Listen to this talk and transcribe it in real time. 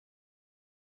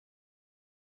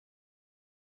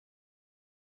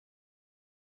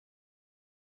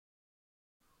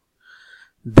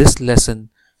This lesson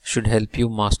should help you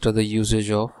master the usage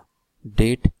of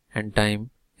date and time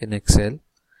in Excel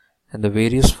and the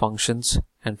various functions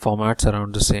and formats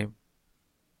around the same.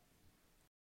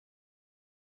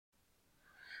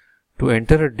 To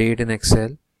enter a date in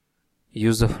Excel,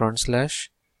 use the front slash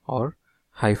or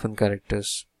hyphen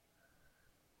characters.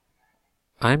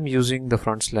 I am using the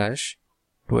front slash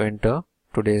to enter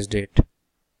today's date.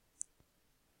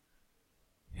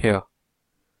 Here.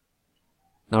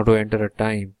 Now to enter a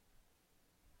time,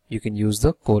 you can use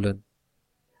the colon.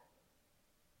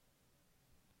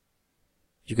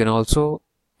 You can also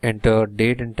enter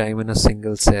date and time in a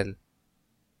single cell.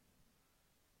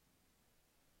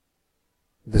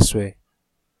 This way.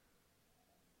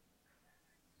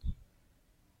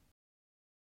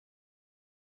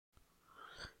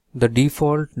 The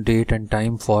default date and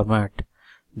time format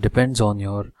depends on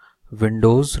your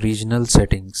Windows regional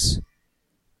settings.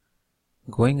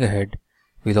 Going ahead,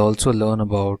 we'll also learn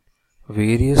about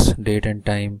various date and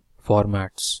time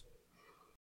formats.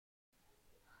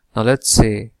 Now let's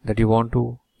say that you want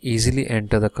to easily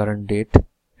enter the current date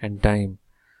and time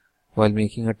while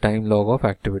making a time log of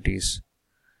activities.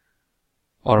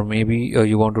 Or maybe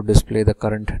you want to display the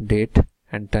current date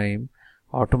and time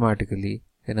automatically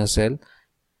in a cell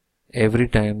every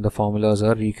time the formulas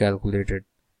are recalculated.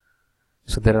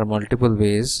 So there are multiple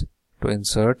ways to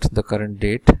insert the current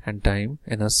date and time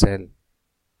in a cell.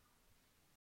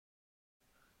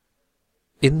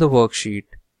 In the worksheet,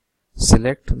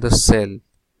 select the cell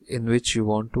in which you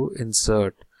want to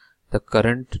insert the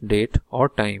current date or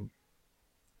time.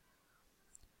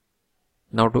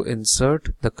 Now to insert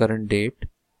the current date,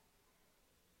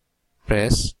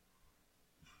 press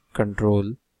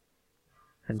Ctrl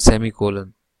and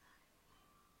semicolon.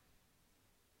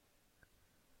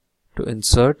 To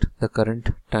insert the current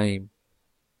time,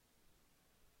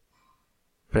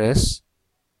 press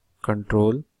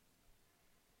Ctrl,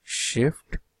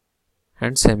 Shift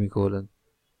and semicolon.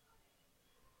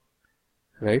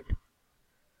 Right?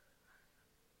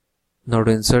 Now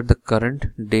to insert the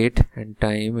current date and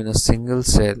time in a single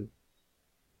cell,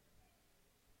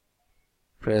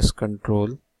 press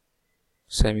Ctrl,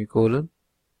 semicolon,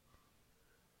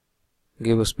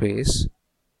 give a space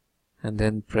and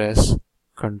then press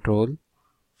Ctrl,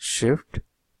 Shift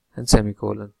and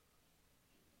semicolon.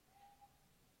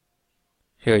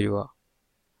 Here you are.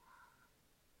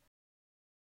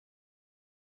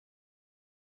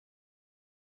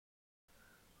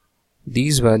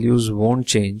 These values won't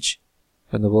change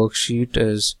when the worksheet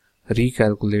is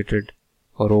recalculated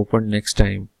or opened next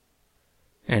time,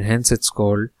 and hence it's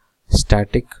called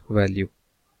static value.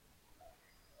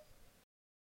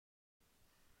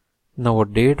 Now a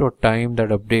date or time that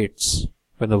updates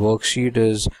when the worksheet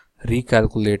is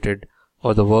recalculated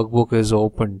or the workbook is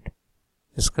opened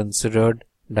is considered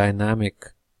dynamic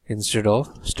instead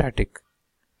of static.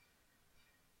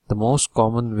 The most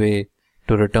common way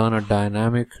to return a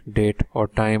dynamic date or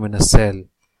time in a cell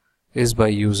is by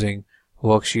using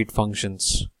worksheet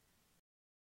functions.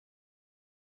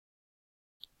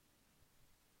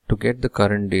 To get the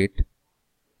current date,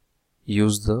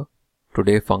 use the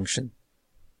today function.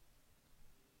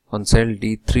 On cell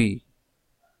D3,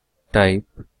 type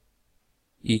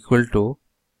equal to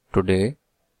today,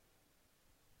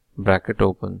 bracket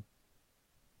open,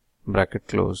 bracket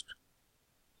closed,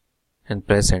 and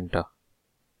press enter.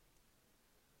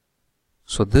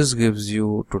 So this gives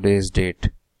you today's date,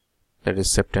 that is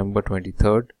September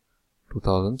 23rd,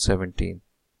 2017.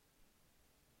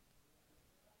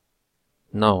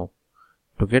 Now,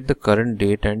 to get the current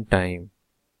date and time,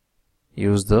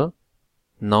 use the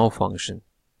now function.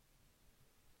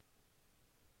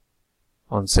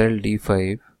 On cell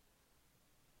D5,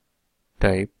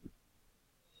 type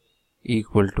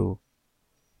equal to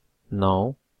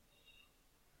now,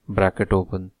 bracket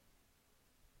open,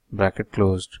 bracket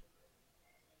closed,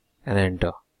 and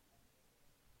enter.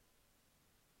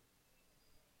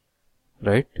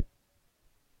 Right?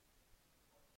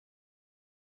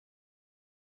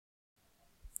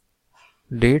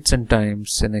 Dates and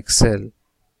times in Excel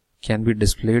can be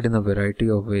displayed in a variety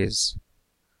of ways.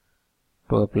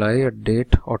 To apply a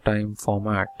date or time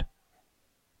format,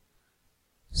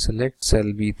 select cell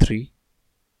B3,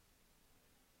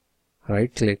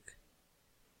 right click,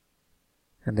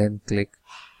 and then click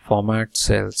Format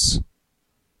Cells.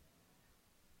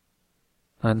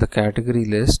 And the category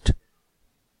list,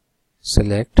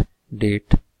 select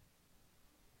Date.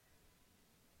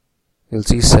 You'll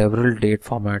see several date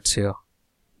formats here.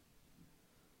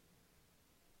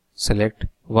 Select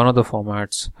one of the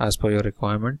formats as per your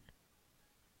requirement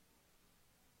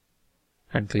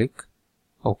and click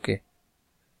OK.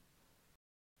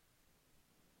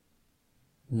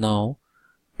 Now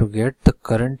to get the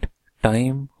current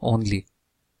time only,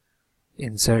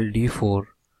 in cell D4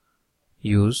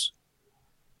 use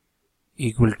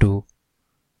equal to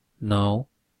now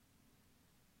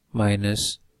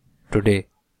minus today.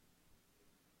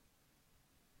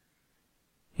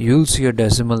 You'll see a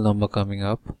decimal number coming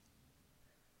up.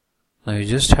 Now you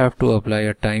just have to apply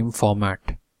a time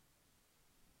format.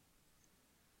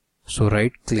 So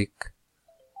right click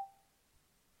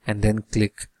and then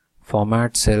click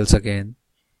Format Cells again,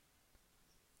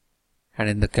 and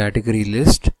in the category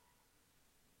list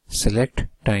select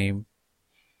time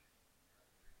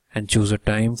and choose a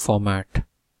time format.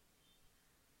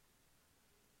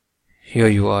 Here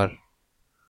you are.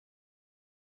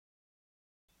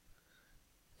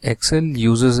 Excel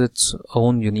uses its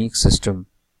own unique system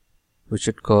which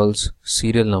it calls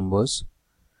serial numbers,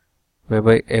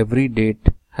 whereby every date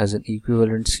has an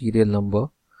equivalent serial number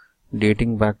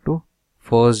dating back to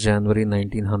 1st January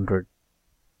 1900.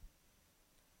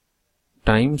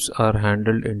 Times are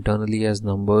handled internally as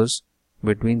numbers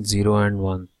between 0 and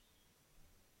 1.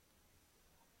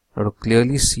 Now to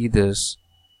clearly see this,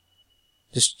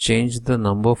 just change the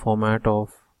number format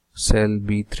of cell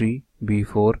B3,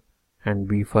 B4 and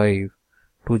B5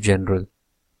 to general.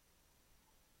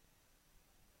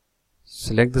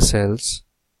 Select the cells,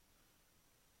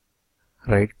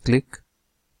 right click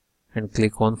and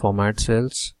click on Format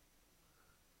Cells.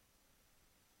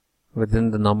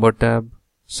 Within the number tab,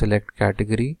 select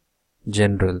category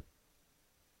General.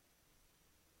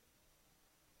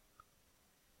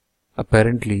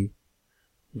 Apparently,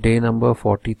 day number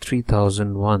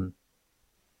 43,001,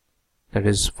 that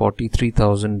is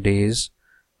 43,000 days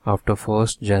after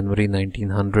 1st January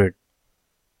 1900,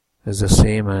 is the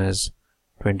same as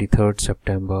 23rd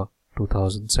September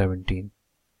 2017.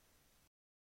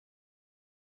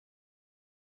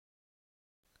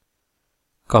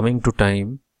 Coming to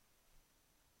time,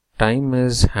 time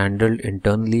is handled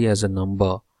internally as a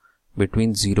number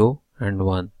between 0 and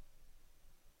 1.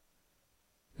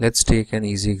 Let's take an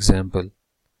easy example.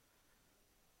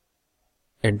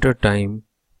 Enter time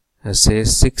as say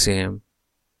 6 am.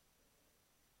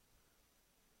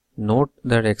 Note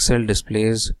that Excel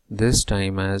displays this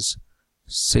time as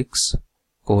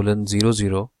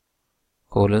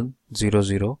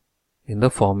 6:00:00 in the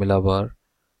formula bar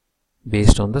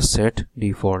based on the set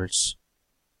defaults.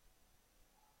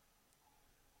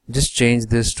 Just change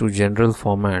this to general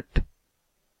format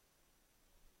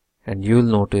and you'll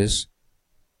notice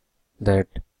that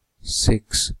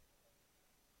 6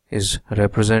 is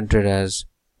represented as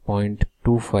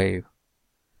 0.25,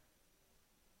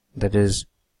 that is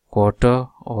quarter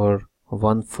or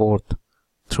 1/4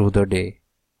 through the day.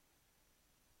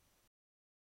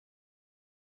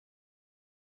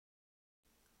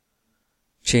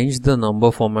 Change the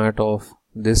number format of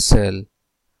this cell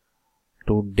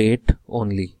to date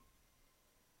only.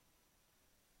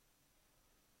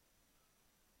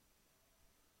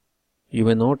 You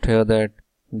may note here that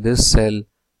this cell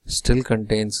still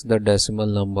contains the decimal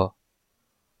number.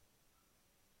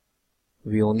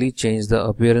 We only change the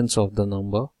appearance of the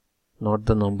number, not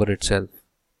the number itself.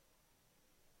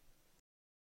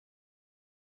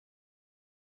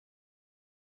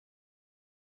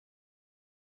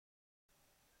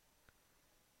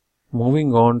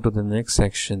 Moving on to the next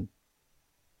section.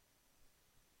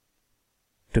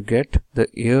 To get the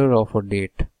year of a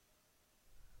date,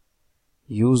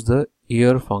 use the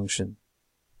year function.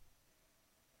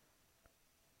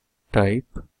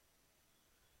 Type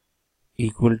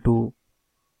equal to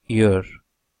year.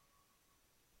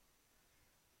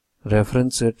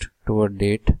 Reference it to a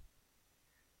date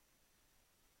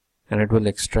and it will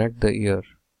extract the year.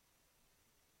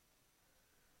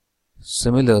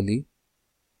 Similarly,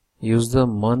 use the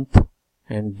month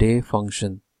and day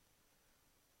function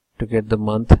to get the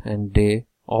month and day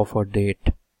of a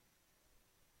date.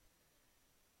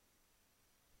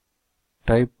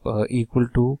 Type equal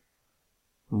to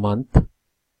month,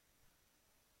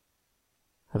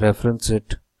 reference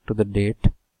it to the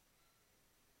date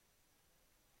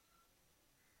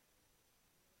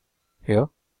here,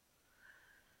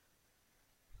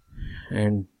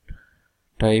 and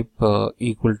type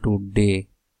equal to day,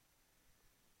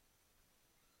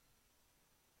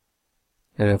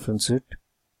 reference it,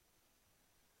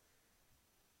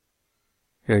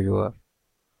 here you are.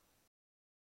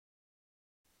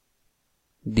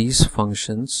 These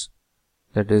functions,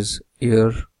 that is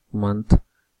year, month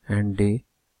and day,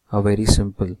 are very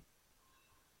simple.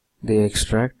 They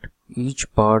extract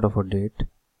each part of a date.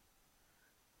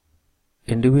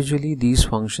 Individually, these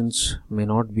functions may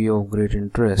not be of great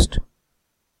interest,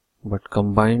 but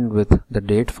combined with the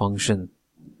date function,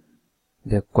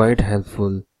 They are quite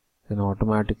helpful in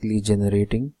automatically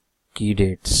generating key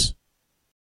dates.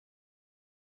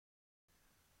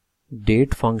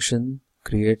 Date function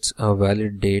creates a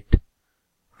valid date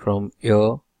from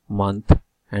year, month,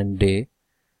 and day,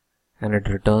 and it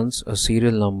returns a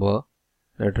serial number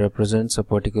that represents a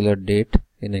particular date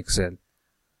in Excel.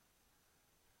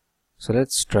 So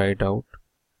let's try it out.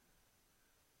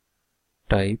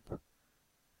 Type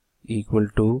equal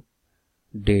to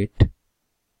date,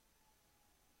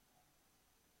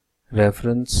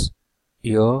 reference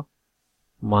year,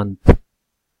 month,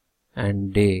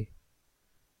 and day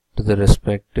to the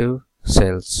respective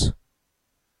cells.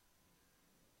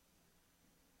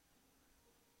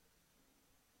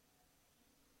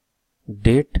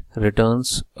 Date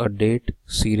returns a date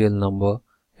serial number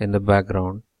in the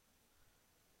background.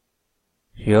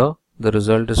 Here, the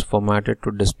result is formatted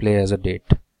to display as a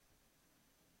date.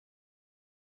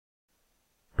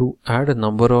 To add a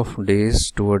number of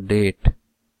days to a date,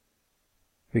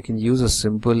 we can use a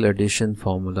simple addition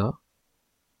formula.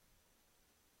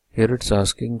 Here it's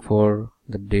asking for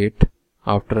the date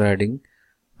after adding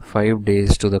 5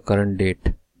 days to the current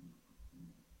date.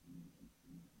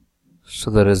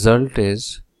 So the result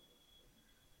is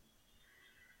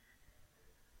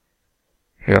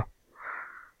here.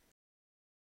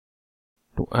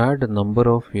 To add a number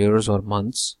of years or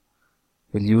months,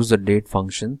 we'll use the date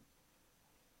function.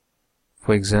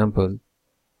 For example,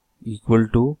 equal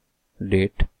to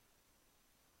date,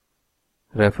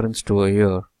 reference to a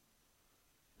year,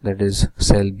 that is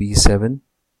cell B7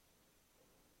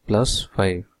 plus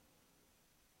 5,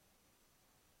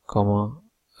 comma,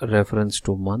 reference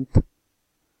to month,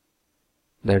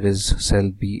 that is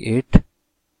cell B8,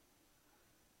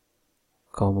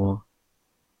 comma,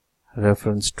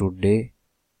 reference to day,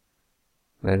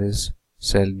 that is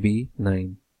cell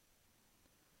B9.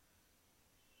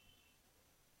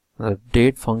 The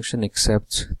date function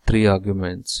accepts 3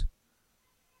 arguments: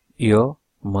 year,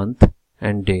 month,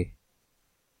 and day.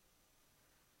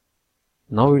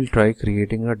 Now we'll try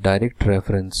creating a direct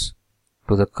reference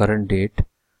to the current date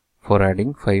for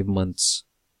adding 5 months.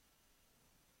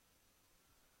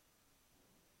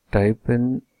 Type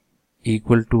in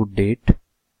equal to date,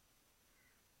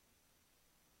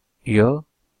 year,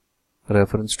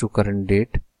 reference to current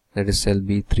date, that is cell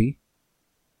B3,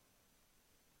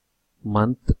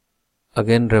 month,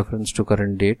 again reference to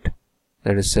current date,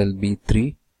 that is cell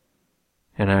B3,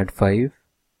 and add 5,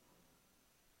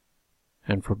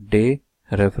 and for day,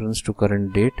 reference to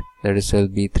current date, that is cell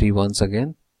B3 once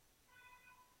again,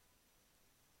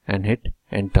 and hit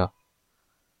enter.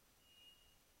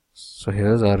 So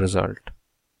here's our result.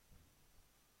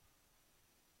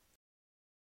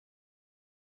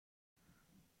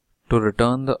 To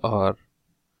return the R,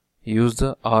 use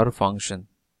the R function.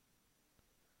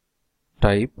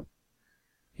 Type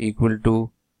equal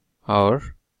to R,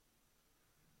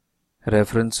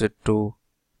 reference it to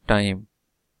time,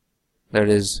 that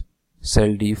is cell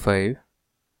D5,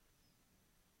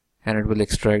 and it will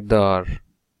extract the R.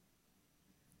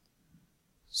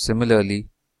 Similarly,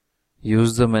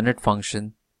 use the minute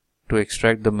function to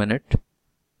extract the minute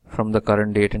from the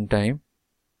current date and time.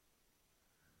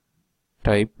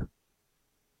 Type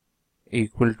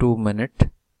equal to minute,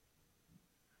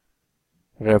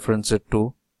 reference it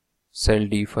to cell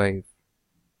D5,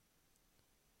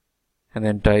 and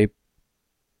then type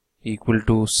equal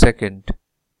to second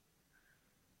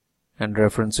and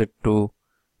reference it to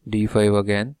D5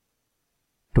 again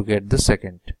to get the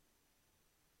second.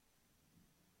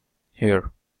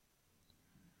 Here,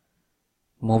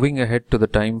 moving ahead to the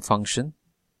time function,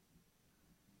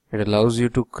 it allows you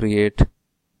to create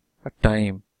a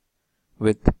time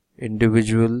with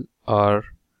individual hour,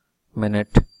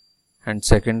 minute, and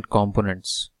second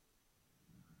components.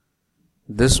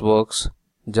 This works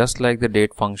just like the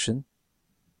date function,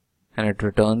 and it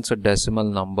returns a decimal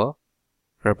number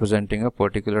representing a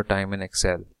particular time in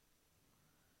Excel.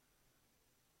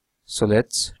 So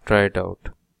let's try it out.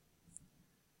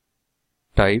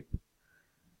 Type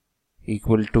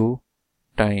equal to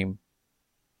time,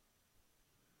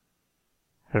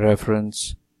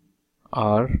 reference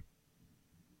hour,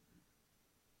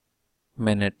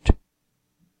 minute,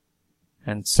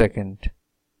 and second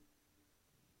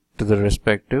to the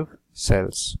respective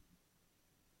cells.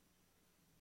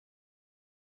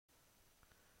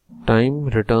 Time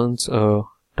returns a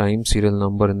time serial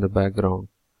number in the background.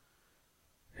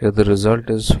 Here the result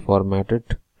is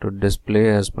formatted to display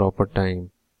as proper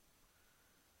time.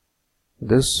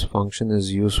 This function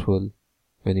is useful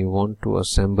when you want to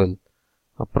assemble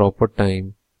a proper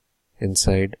time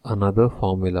inside another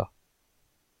formula.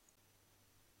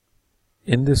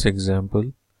 In this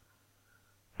example,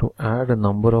 To add a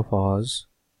number of hours,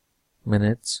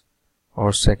 minutes,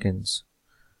 or seconds,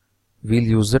 we'll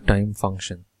use the time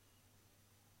function.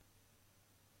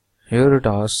 Here it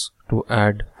asks to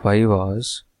add 5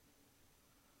 hours.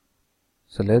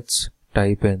 So let's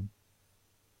type in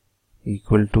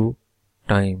equal to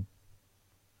time,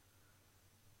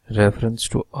 reference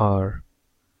to hour,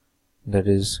 that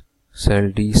is cell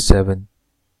D7,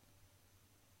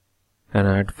 and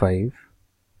add 5,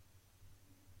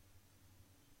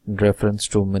 reference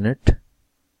to minute,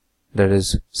 that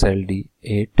is cell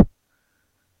D8,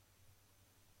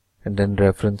 and then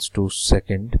reference to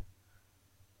second,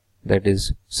 that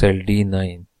is cell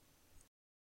D9.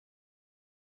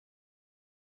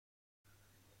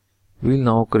 We'll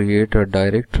now create a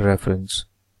direct reference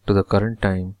to the current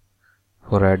time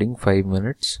for adding 5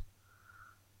 minutes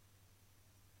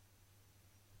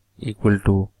equal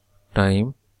to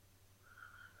time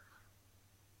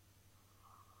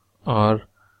or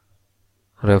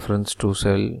reference to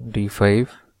cell D5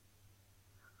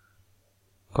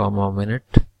 comma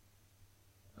minute,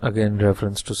 again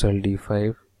reference to cell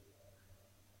D5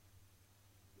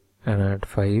 and add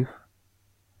 5.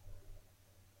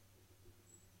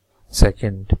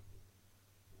 Second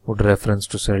would reference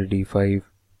to cell D5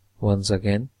 once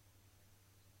again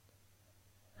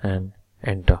and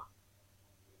enter.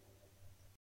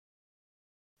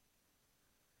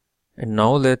 And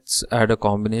now let's add a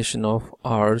combination of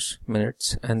hours,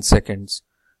 minutes and seconds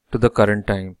to the current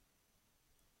time.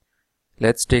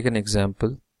 Let's take an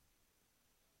example.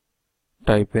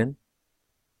 Type in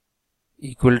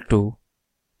equal to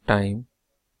time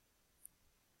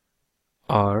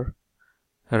hour,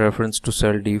 reference to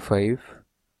cell D5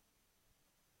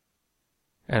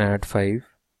 and add 5,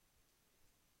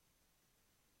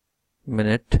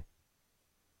 minute,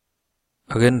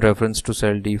 again reference to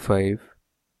cell D5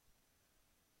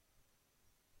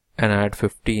 and add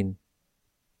 15,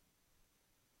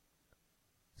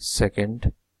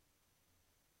 second,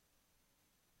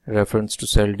 reference to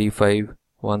cell D5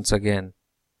 once again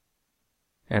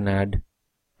and add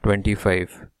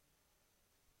 25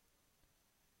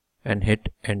 and hit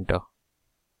enter.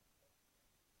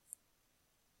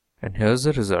 And here's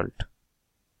the result.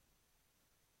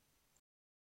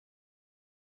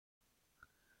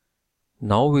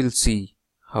 Now we'll see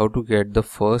how to get the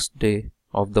first day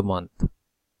of the month.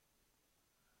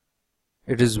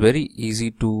 It is very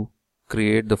easy to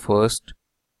create the first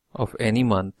of any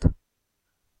month.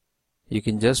 You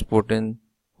can just put in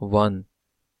 1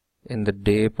 in the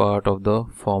day part of the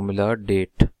formula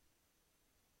date.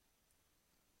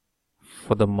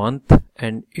 For the month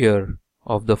and year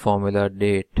of the formula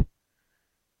date,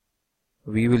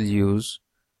 we will use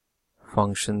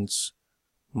functions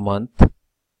month,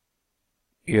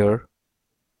 year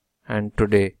and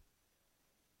today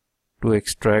to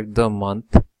extract the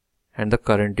month and the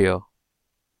current year.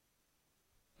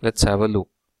 Let's have a look.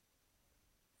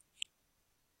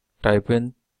 Type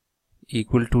in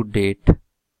equal to date,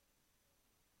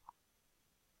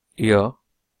 year,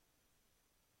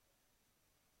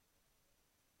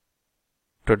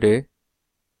 today,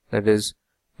 that is,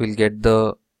 we'll get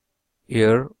the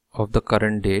year of the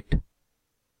current date,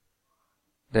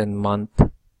 then month,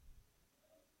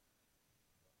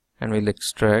 and we'll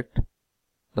extract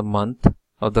the month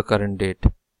of the current date,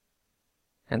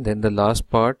 and then the last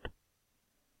part,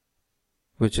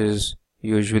 which is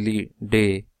usually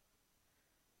day,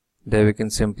 there we can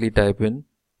simply type in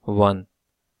 1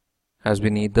 as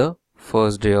we need the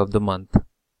first day of the month.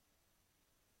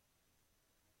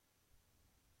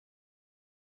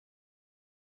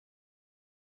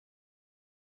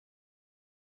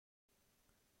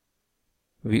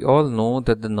 We all know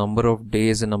that the number of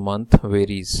days in a month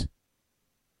varies.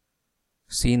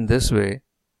 Seen this way,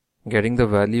 getting the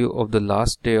value of the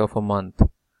last day of a month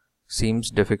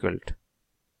seems difficult.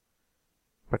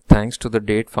 But thanks to the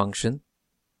date function,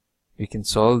 we can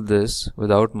solve this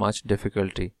without much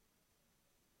difficulty.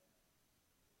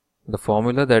 The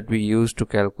formula that we use to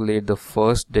calculate the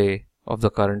first day of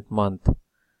the current month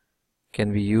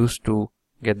can be used to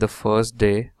get the first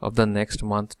day of the next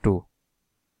month too,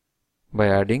 by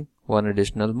adding 1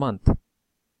 additional month,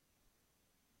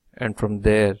 and from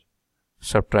there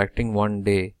subtracting 1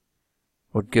 day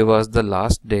would give us the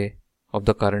last day of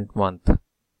the current month,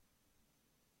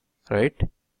 right?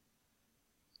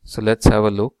 So let's have a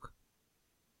look.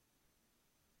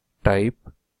 Type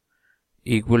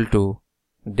equal to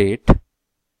date,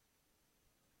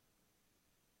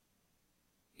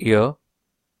 year,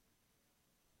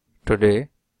 today,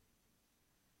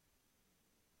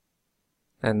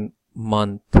 and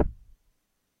month,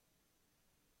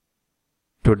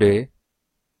 today,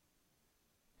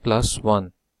 plus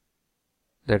 1,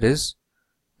 that is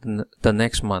the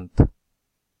next month,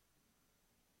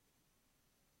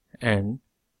 and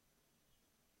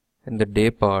in the day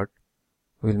part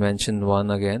we'll mention 1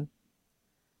 again,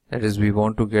 that is we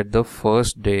want to get the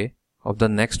first day of the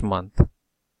next month,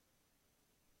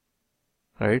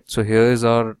 right? So here is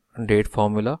our date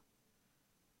formula,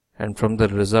 and from the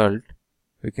result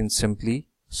we can simply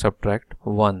subtract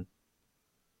 1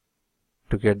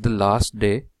 to get the last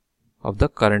day of the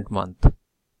current month.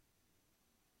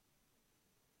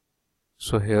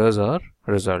 So here's our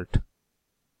result.